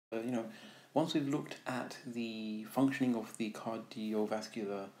Once we've looked at the functioning of the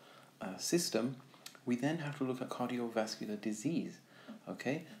cardiovascular system, we then have to look at cardiovascular disease.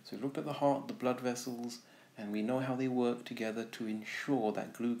 Okay, so we've looked at the heart, the blood vessels, and we know how they work together to ensure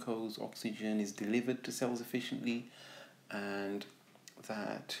that glucose, oxygen is delivered to cells efficiently, and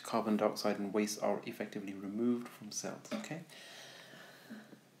that carbon dioxide and waste are effectively removed from cells. Okay,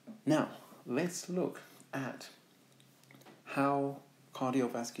 now let's look at how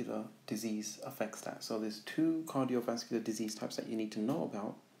cardiovascular disease affects that. So there's two cardiovascular disease types that you need to know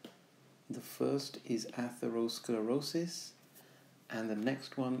about. The first is atherosclerosis, and the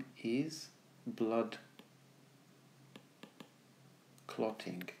next one is blood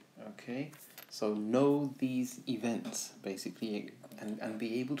clotting. Okay, so know these events basically and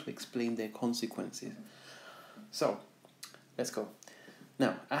be able to explain their consequences. So let's go.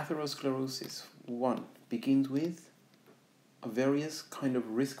 Now, atherosclerosis 1 begins with various kind of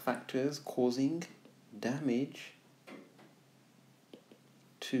risk factors causing damage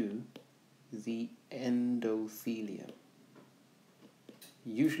to the endothelium,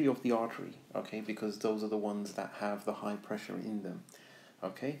 usually of the artery, okay, because those are the ones that have the high pressure in them.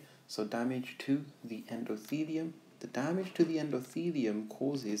 Okay, so damage to the endothelium. The damage to the endothelium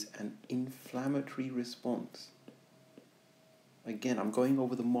causes an inflammatory response. Again, I'm going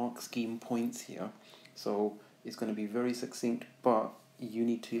over the mark scheme points here, so it's going to be very succinct, but you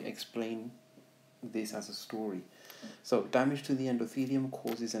need to explain this as a story. So damage to the endothelium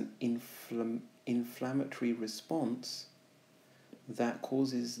causes an inflammatory response that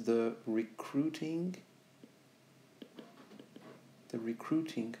causes the recruiting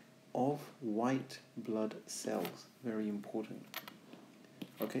of white blood cells. Very important.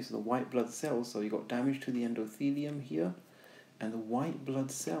 Okay, so the white blood cells, so you got damage to the endothelium here, and the white blood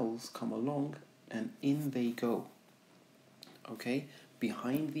cells come along and in they go. Okay,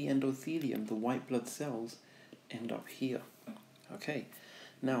 behind the endothelium, the white blood cells end up here. Okay,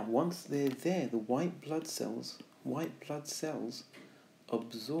 now once they're there, the white blood cells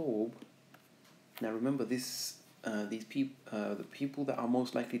absorb. Now remember this. The people that are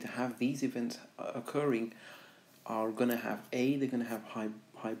most likely to have these events occurring are going to have they're going to have high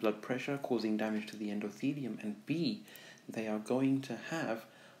blood pressure causing damage to the endothelium, and B, they are going to have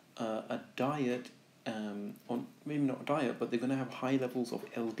a diet, or maybe not a diet, but they're going to have high levels of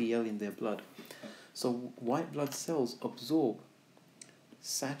LDL in their blood. So white blood cells absorb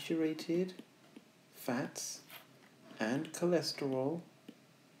saturated fats and cholesterol,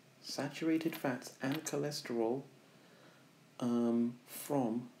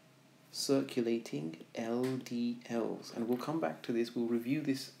 from circulating LDLs. And we'll come back to this, we'll review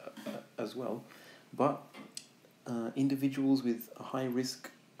this as well. But individuals with a high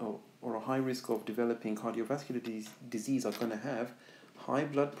risk or a high risk of developing cardiovascular disease are going to have high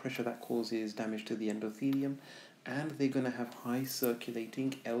blood pressure that causes damage to the endothelium, and they're going to have high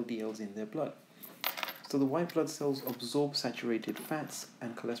circulating LDLs in their blood. So the white blood cells absorb saturated fats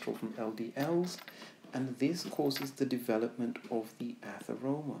and cholesterol from LDLs, and this causes the development of the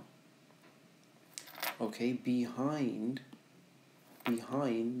atheroma. Okay, behind the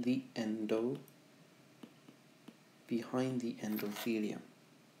endothelium.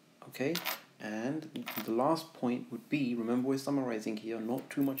 Okay, and the last point would be, remember we're summarizing here, not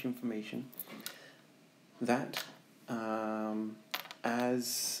too much information, that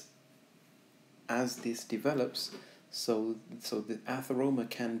as this develops, so the atheroma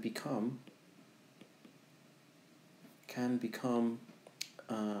can become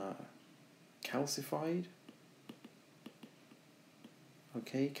calcified.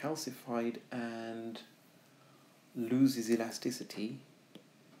 Okay, calcified and loses elasticity.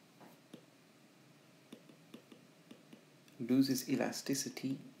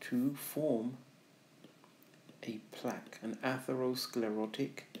 To form a plaque, an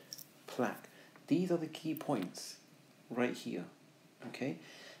atherosclerotic plaque. These are the key points right here. Okay,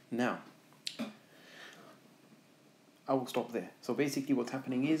 now I will stop there. So basically what's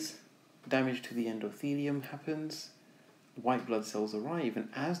happening is damage to the endothelium happens, white blood cells arrive, and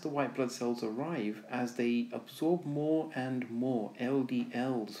as the white blood cells arrive, as they absorb more and more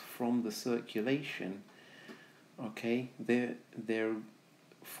LDLs from the circulation, okay, they're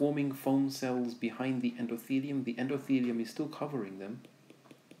forming foam cells behind the endothelium. The endothelium is still covering them.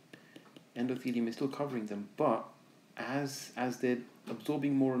 But as they're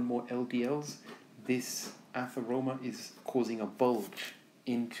absorbing more and more LDLs, this atheroma is causing a bulge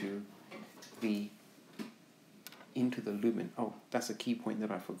into the lumen. Oh, that's a key point that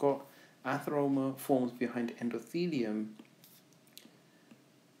I forgot. Atheroma forms behind endothelium,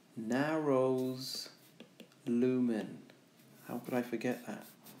 narrows lumen. How could I forget that?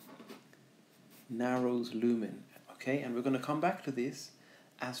 narrows lumen. Okay, and we're going to come back to this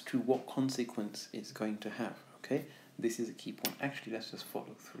as to what consequence it's going to have. Okay, this is a key point. Actually, let's just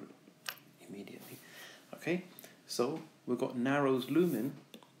follow through immediately. Okay, so we've got narrows lumen,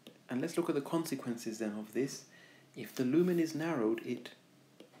 and let's look at the consequences then of this. If the lumen is narrowed, it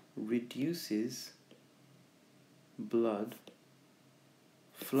reduces blood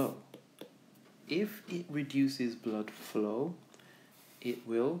flow. If it reduces blood flow, it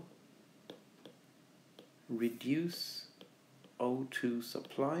will reduce O2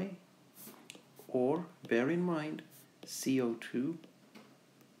 supply, or bear in mind CO2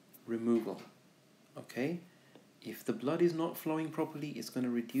 removal. Okay, if the blood is not flowing properly, it's going to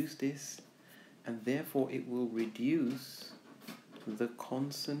reduce this, and therefore it will reduce the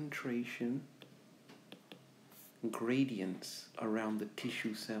concentration gradients around the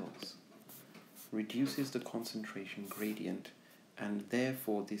tissue cells. Reduces the concentration gradient, and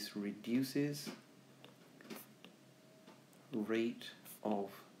therefore this reduces rate of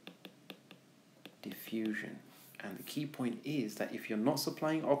diffusion. And the key point is that if you're not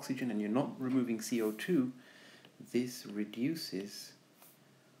supplying oxygen and you're not removing CO2, this reduces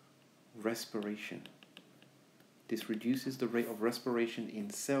respiration. This reduces the rate of respiration in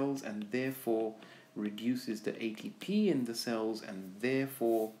cells, and therefore reduces the ATP in the cells, and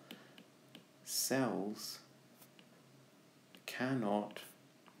therefore cells cannot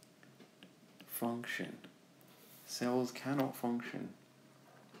function. Cells cannot function.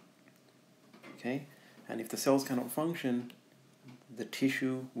 Okay? And if the cells cannot function, the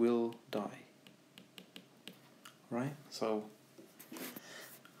tissue will die. Right? So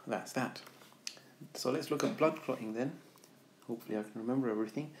that's that. So let's look at blood clotting then. Hopefully I can remember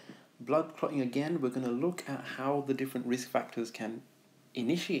everything. Blood clotting, again, we're going to look at how the different risk factors can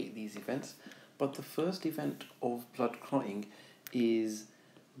initiate these events. But the first event of blood clotting is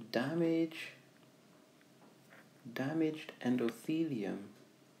damaged endothelium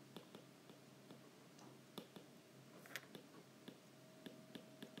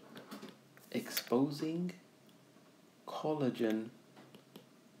exposing collagen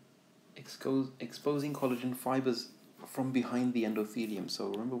fibers from behind the endothelium. So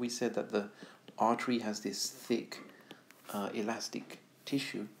remember we said that the artery has this thick elastic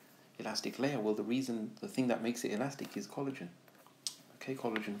layer. Well, the thing that makes it elastic is collagen. Okay,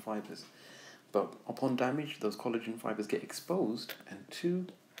 collagen fibers. But upon damage, those collagen fibers get exposed, and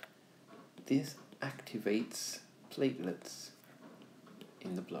this activates platelets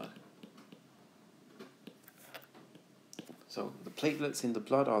in the blood. So the platelets in the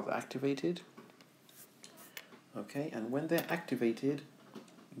blood are activated. Okay, and when they're activated,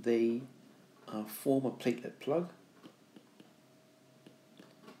 they form a platelet plug.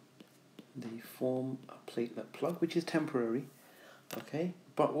 They form a platelet plug, which is temporary. Okay,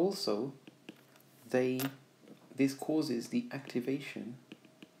 but also this causes the activation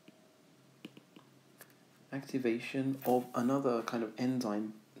of another kind of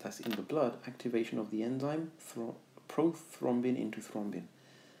enzyme that's in the blood, activation of the enzyme prothrombin into thrombin.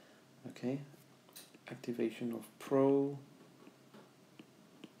 Okay, activation of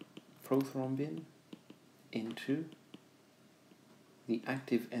prothrombin into the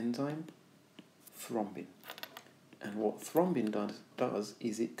active enzyme thrombin. And what thrombin does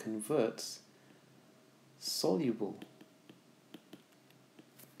is it converts soluble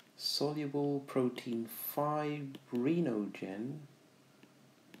protein fibrinogen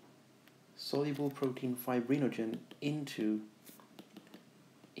into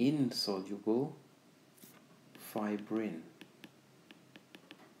insoluble fibrin.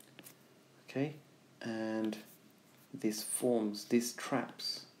 Okay, and this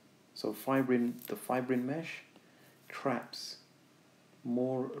traps. So the fibrin mesh traps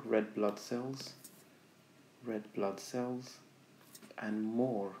more red blood cells, and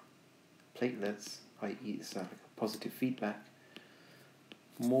more platelets, i.e. it's like a positive feedback,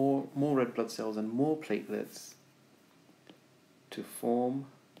 more red blood cells and more platelets to form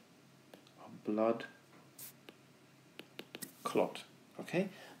a blood clot. Okay?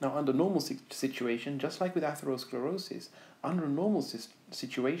 Now, under normal situation, just like with atherosclerosis, under a normal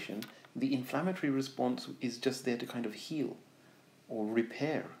situation, the inflammatory response is just there to kind of heal or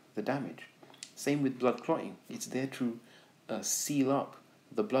repair the damage. Same with blood clotting. It's there to seal up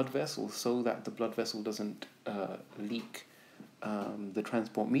the blood vessel so that the blood vessel doesn't leak the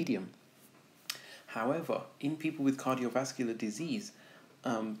transport medium. However, in people with cardiovascular disease,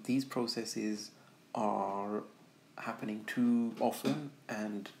 these processes are happening too often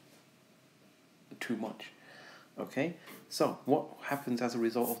and too much. Okay, so what happens as a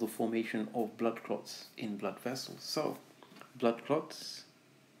result of the formation of blood clots in blood vessels? So blood clots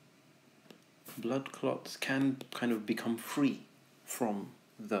blood clots can kind of become free from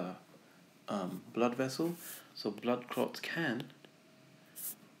the blood vessel. So blood clots can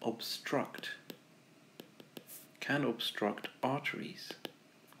obstruct arteries.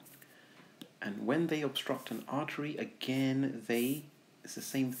 And when they obstruct an artery, again, it's the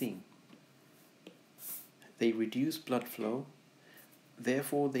same thing. They reduce blood flow,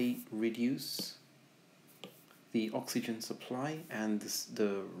 therefore they reduce the oxygen supply and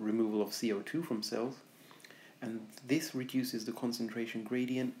the removal of CO2 from cells, and this reduces the concentration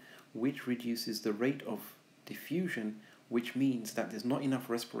gradient, which reduces the rate of diffusion, which means that there's not enough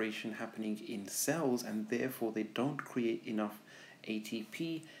respiration happening in cells, and therefore they don't create enough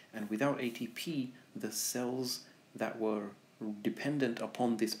ATP, and without ATP, the cells that were dependent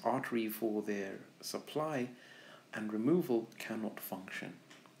upon this artery for their supply and removal cannot function.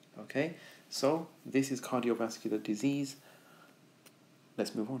 Okay, so this is cardiovascular disease.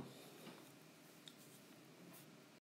 Let's move on.